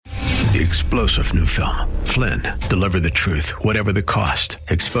The explosive new film, Flynn, deliver the truth, whatever the cost.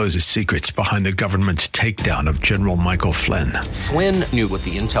 Exposes secrets behind the government's takedown of General Michael Flynn. Flynn knew what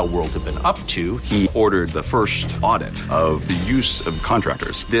the intel world had been up to. He ordered the first audit of the use of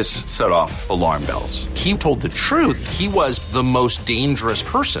contractors. This set off alarm bells. He told the truth. He was the most dangerous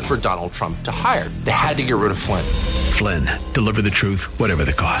person for Donald Trump to hire. They had to get rid of Flynn. Flynn, deliver the truth, whatever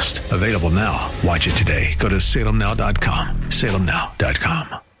the cost. Available now. Watch it today. Go to salemnow.com.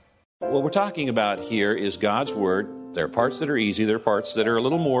 salemnow.com. What we're talking about here is God's Word. There are parts that are easy. There are parts that are a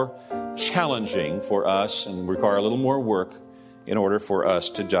little more challenging for us and require a little more work in order for us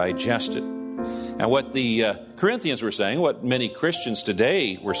to digest it. And what the Corinthians were saying, what many Christians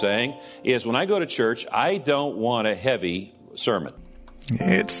today were saying, is when I go to church, I don't want a heavy sermon.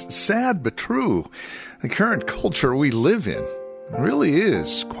 It's sad but true. The current culture we live in really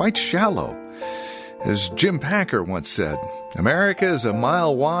is quite shallow. As Jim Packer once said, America is a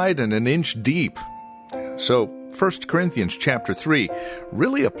mile wide and an inch deep. So 1 Corinthians chapter 3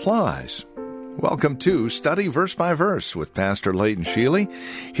 really applies. Welcome to Study Verse by Verse with Pastor Leighton Sheely.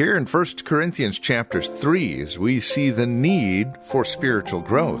 Here in 1 Corinthians chapter 3 as we see the need for spiritual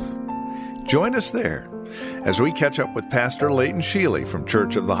growth. Join us there as we catch up with Pastor Leighton Sheely from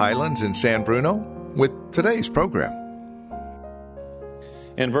Church of the Highlands in San Bruno with today's program.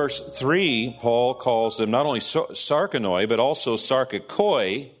 In verse 3, Paul calls them not only sarkanoi, but also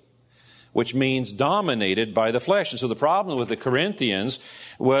sarkikoi, which means dominated by the flesh. And so the problem with the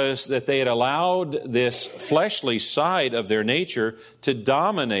Corinthians was that they had allowed this fleshly side of their nature to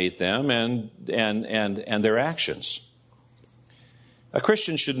dominate them and their actions. A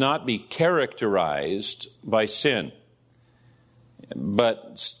Christian should not be characterized by sin,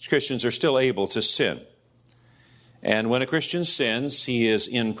 but Christians are still able to sin. And when a Christian sins, he is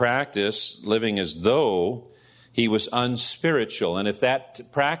in practice living as though he was unspiritual. And if that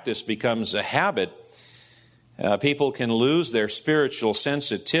practice becomes a habit, people can lose their spiritual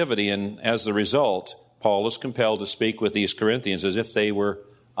sensitivity. And as a result, Paul is compelled to speak with these Corinthians as if they were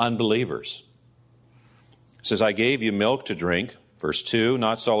unbelievers. It says, I gave you milk to drink, verse 2,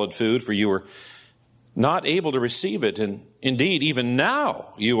 not solid food, for you were not able to receive it. And indeed, even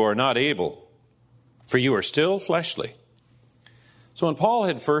now you are not able, for you are still fleshly. So when Paul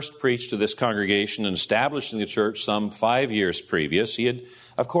had first preached to this congregation and established in the church some 5 years previous, he had,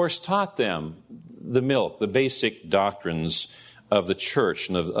 of course, taught them the milk, the basic doctrines of the church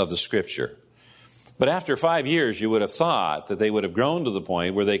and of the Scripture. But after 5 years, you would have thought that they would have grown to the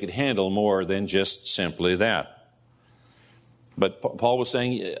point where they could handle more than just simply that. But Paul was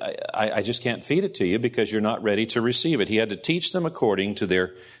saying, I just can't feed it to you because you're not ready to receive it. He had to teach them according to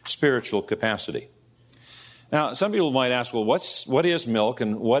their spiritual capacity. Now, some people might ask, well, what is milk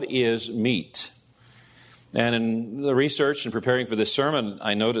and what is meat? And in the research and preparing for this sermon,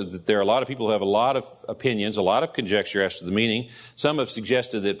 I noted that there are a lot of people who have a lot of opinions, a lot of conjecture as to the meaning. Some have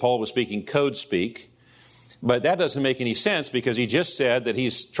suggested that Paul was speaking code speak, but that doesn't make any sense because he just said that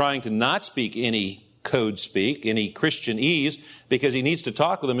he's trying to not speak any code speak, any Christianese, because he needs to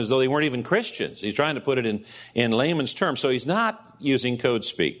talk with them as though they weren't even Christians. He's trying to put it in layman's terms, so he's not using code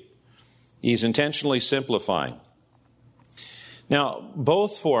speak. He's intentionally simplifying. Now,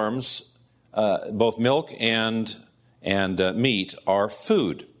 both forms, both milk and meat, are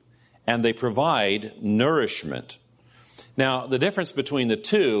food, and they provide nourishment. Now, the difference between the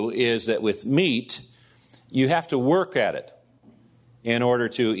two is that with meat, you have to work at it in order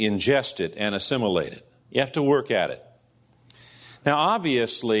to ingest it and assimilate it. You have to work at it. Now,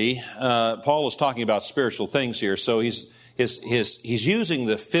 obviously, Paul is talking about spiritual things here, so he's using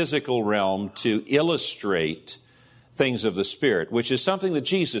the physical realm to illustrate things of the Spirit, which is something that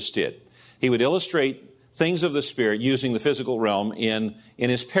Jesus did. He would illustrate things of the Spirit using the physical realm in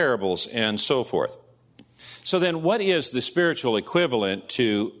his parables and so forth. So then, what is the spiritual equivalent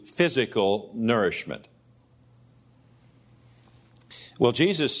to physical nourishment? Well,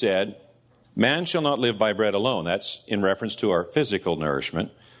 Jesus said, man shall not live by bread alone. That's in reference to our physical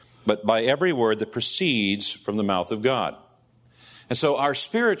nourishment, but by every word that proceeds from the mouth of God. And so our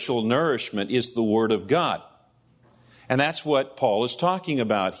spiritual nourishment is the Word of God. And that's what Paul is talking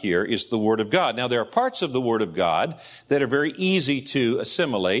about here, is the Word of God. Now, there are parts of the Word of God that are very easy to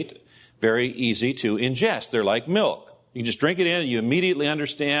assimilate, very easy to ingest. They're like milk. You can just drink it in and you immediately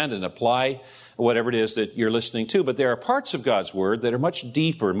understand and apply whatever it is that you're listening to. But there are parts of God's Word that are much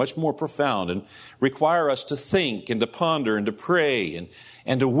deeper and much more profound and require us to think and to ponder and to pray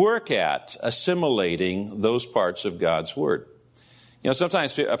and to work at assimilating those parts of God's Word. You know,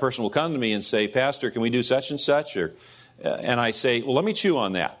 sometimes a person will come to me and say, Pastor, can we do such and such? And I say, well, let me chew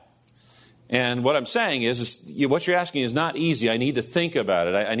on that. And what I'm saying is what you're asking is not easy. I need to think about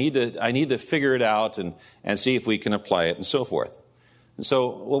it. I need to figure it out and see if we can apply it and so forth. And so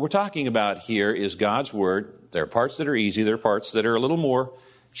what we're talking about here is God's Word. There are parts that are easy. There are parts that are a little more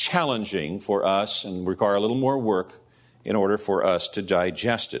challenging for us and require a little more work in order for us to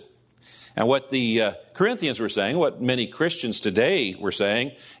digest it. And what the Corinthians were saying, what many Christians today were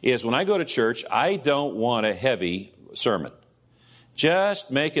saying, is when I go to church, I don't want a heavy sermon.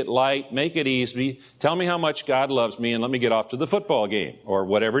 Just make it light, make it easy, tell me how much God loves me, and let me get off to the football game, or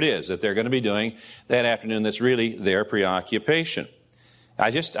whatever it is that they're going to be doing that afternoon that's really their preoccupation. I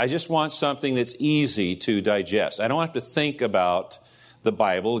just want something that's easy to digest. I don't have to think about the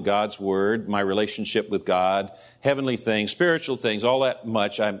Bible, God's Word, my relationship with God, heavenly things, spiritual things, all that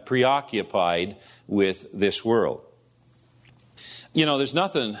much. I'm preoccupied with this world. You know, there's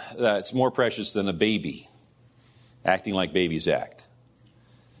nothing that's more precious than a baby acting like babies act.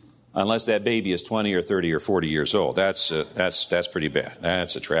 Unless that baby is 20 or 30 or 40 years old. That's pretty bad.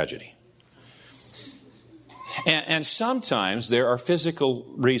 That's a tragedy. And sometimes there are physical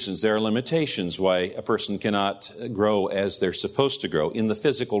reasons, there are limitations why a person cannot grow as they're supposed to grow in the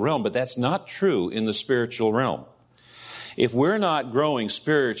physical realm, but that's not true in the spiritual realm. If we're not growing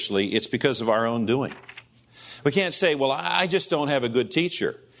spiritually, it's because of our own doing. We can't say, well, I just don't have a good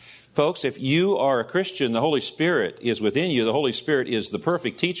teacher. Folks, if you are a Christian, the Holy Spirit is within you. The Holy Spirit is the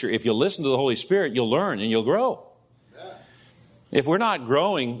perfect teacher. If you listen to the Holy Spirit, you'll learn and you'll grow. If we're not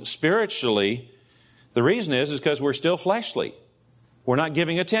growing spiritually, the reason is because we're still fleshly. We're not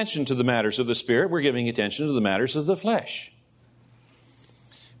giving attention to the matters of the Spirit. We're giving attention to the matters of the flesh.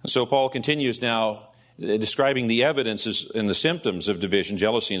 And so Paul continues now describing the evidences and the symptoms of division,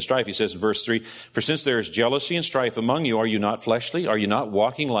 jealousy, and strife. He says in verse 3, "For since there is jealousy and strife among you, are you not fleshly? Are you not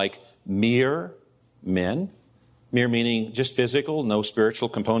walking like mere men?" Mere meaning just physical, no spiritual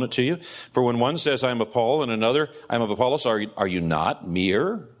component to you. "For when one says, I am of Paul, and another, I am of Apollos, are you not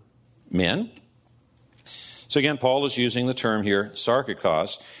mere men?" So again, Paul is using the term here,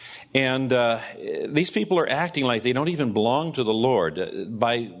 sarkikos. And these people are acting like they don't even belong to the Lord.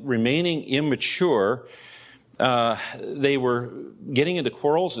 By remaining immature, they were getting into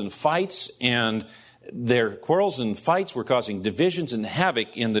quarrels and fights, and their quarrels and fights were causing divisions and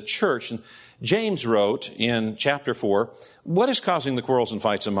havoc in the church. And James wrote in chapter 4, "What is causing the quarrels and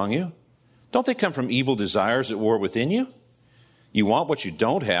fights among you? Don't they come from evil desires at war within you? You want what you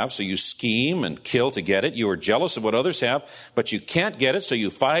don't have, so you scheme and kill to get it. You are jealous of what others have, but you can't get it, so you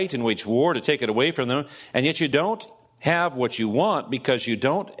fight and wage war to take it away from them. And yet you don't have what you want because you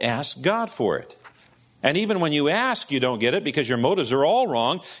don't ask God for it. And even when you ask, you don't get it because your motives are all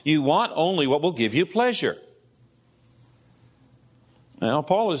wrong. You want only what will give you pleasure." Now,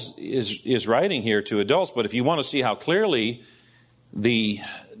 Paul is writing here to adults, but if you want to see how clearly the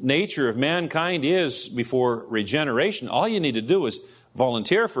nature of mankind is before regeneration, all you need to do is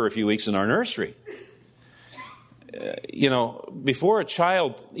volunteer for a few weeks in our nursery. Before a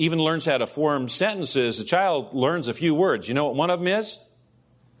child even learns how to form sentences, a child learns a few words. You know what one of them is?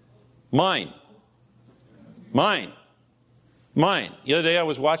 Mine. Mine. Mine. The other day I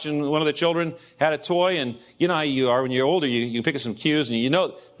was watching one of the children had a toy, and you know how you are when you're older, you pick up some cues, and you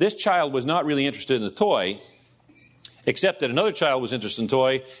know this child was not really interested in the toy, except that another child was interested in the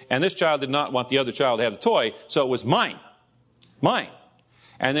toy, and this child did not want the other child to have the toy, so it was mine. Mine.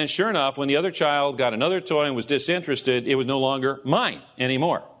 And then sure enough, when the other child got another toy and was disinterested, it was no longer mine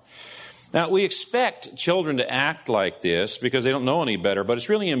anymore. Now, we expect children to act like this because they don't know any better, but it's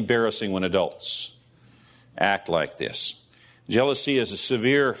really embarrassing when adults act like this. Jealousy is a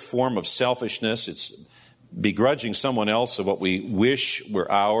severe form of selfishness. It's begrudging someone else of what we wish were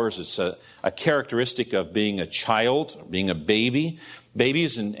ours. It's a characteristic of being a child, being a baby.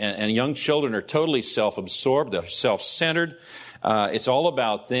 Babies and young children are totally self-absorbed. They're self-centered. It's all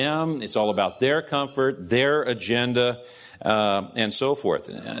about them. It's all about their comfort, their agenda, and so forth.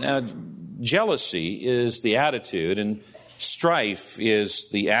 Now, jealousy is the attitude, and strife is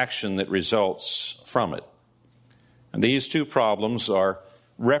the action that results from it. And these two problems are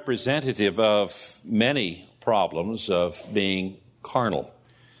representative of many problems of being carnal,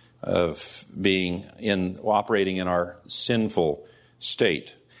 of being operating in our sinful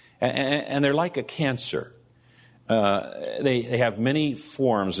state. And they're like a cancer. They have many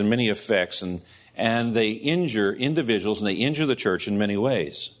forms and many effects, and they injure individuals and they injure the church in many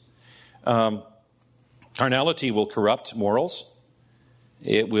ways. Carnality will corrupt morals.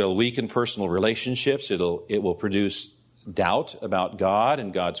 It will weaken personal relationships. It will produce doubt about God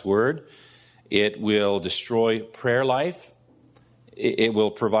and God's Word. It will destroy prayer life. It will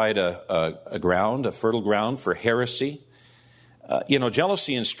provide a fertile ground for heresy.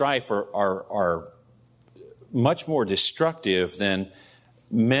 Jealousy and strife are much more destructive than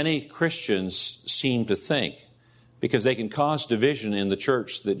many Christians seem to think, because they can cause division in the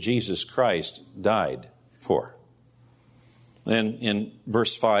church that Jesus Christ died for. Then in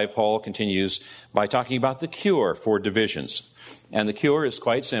verse 5, Paul continues by talking about the cure for divisions. And the cure is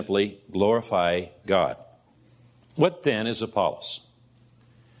quite simply, glorify God. What then is Apollos?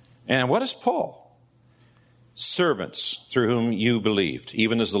 And what is Paul? Servants through whom you believed,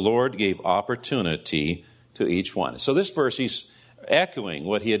 even as the Lord gave opportunity to each one. So this verse, he's echoing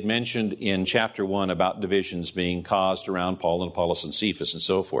what he had mentioned in chapter 1 about divisions being caused around Paul and Apollos and Cephas and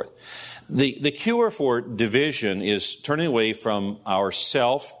so forth. The cure for division is turning away from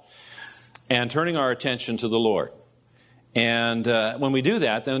ourself and turning our attention to the Lord. And when we do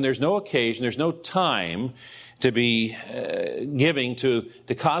that, then there's no occasion, there's no time to be giving to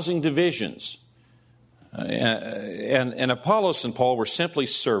causing divisions. And Apollos and Paul were simply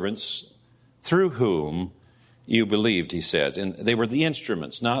servants through whom you believed, he said. And they were the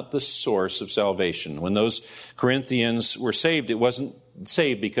instruments, not the source of salvation. When those Corinthians were saved, it wasn't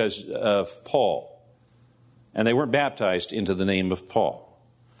saved because of Paul. And they weren't baptized into the name of Paul.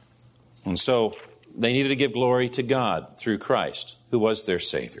 And so they needed to give glory to God through Christ, who was their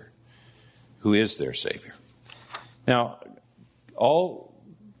Savior, who is their Savior. Now, all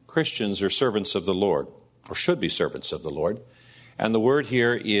Christians are servants of the Lord, or should be servants of the Lord. And the word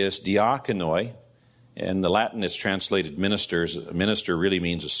here is diakonoi. In the Latin, it's translated ministers. A minister really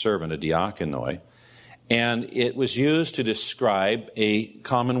means a servant, a diakonoi. And it was used to describe a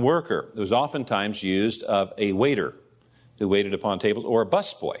common worker. It was oftentimes used of a waiter who waited upon tables, or a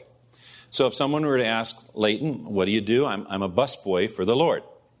busboy. So if someone were to ask Leighton, what do you do? I'm a busboy for the Lord.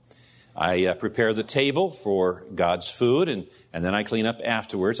 I prepare the table for God's food, and then I clean up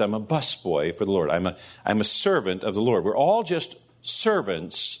afterwards. I'm a busboy for the Lord. I'm a servant of the Lord. We're all just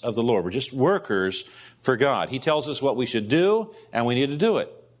servants of the Lord. We're just workers for God. He tells us what we should do, and we need to do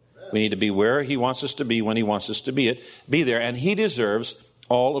it. We need to be where He wants us to be when He wants us to be there, and He deserves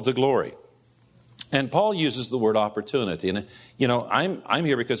all of the glory. And Paul uses the word opportunity. And, I'm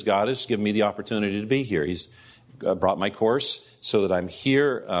here because God has given me the opportunity to be here. He's brought my course so that I'm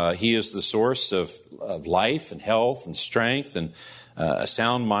here. He is the source of life and health and strength and a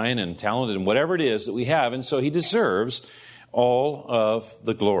sound mind and talent and whatever it is that we have. And so He deserves all of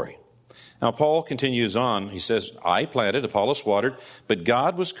the glory. Now, Paul continues on. He says, I planted, Apollos watered, but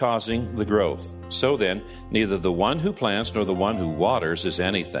God was causing the growth. So then, neither the one who plants nor the one who waters is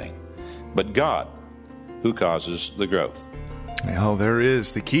anything, but God who causes the growth. Well, there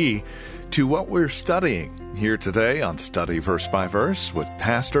is the key to what we're studying here today on Study Verse by Verse with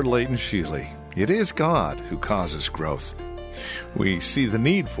Pastor Leighton Sheely. It is God who causes growth. We see the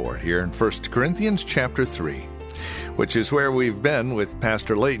need for it here in 1 Corinthians chapter 3, which is where we've been with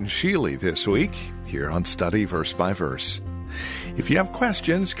Pastor Leighton Sheely this week here on Study Verse by Verse. If you have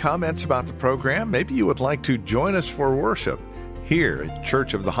questions, comments about the program, maybe you would like to join us for worship here at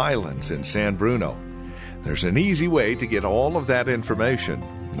Church of the Highlands in San Bruno. There's an easy way to get all of that information.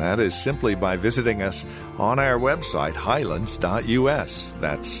 That is simply by visiting us on our website, highlands.us.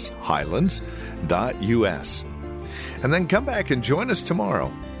 That's highlands.us. And then come back and join us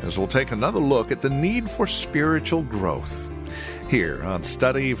tomorrow as we'll take another look at the need for spiritual growth here on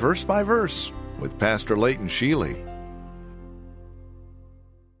Study Verse by Verse with Pastor Leighton Sheely.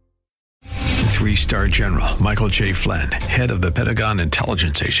 3-star General Michael J. Flynn, head of the Pentagon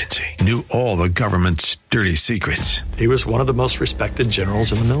Intelligence Agency, knew all the government's dirty secrets. He was one of the most respected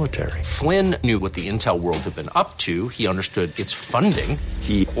generals in the military. Flynn knew what the intel world had been up to. He understood its funding.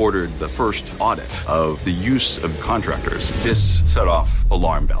 He ordered the first audit of the use of contractors. This set off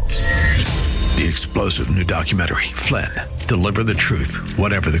alarm bells. The explosive new documentary, Flynn, Deliver the Truth,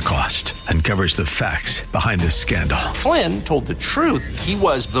 Whatever the Cost, uncovers the facts behind this scandal. Flynn told the truth. He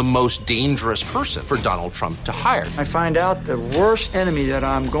was the most dangerous person for Donald Trump to hire. I find out the worst enemy that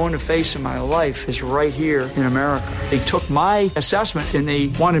I'm going to face in my life is right here in America. They took my assessment and they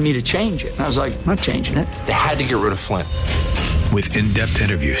wanted me to change it. And I was like, I'm not changing it. They had to get rid of Flynn. With in-depth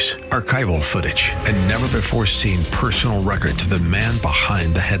interviews, archival footage, and never-before-seen personal records of the man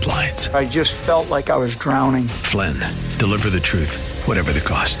behind the headlines. I just felt like I was drowning. Flynn, Deliver the Truth, Whatever the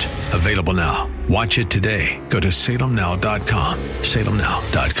Cost. Available now. Watch it today. Go to salemnow.com.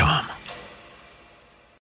 salemnow.com.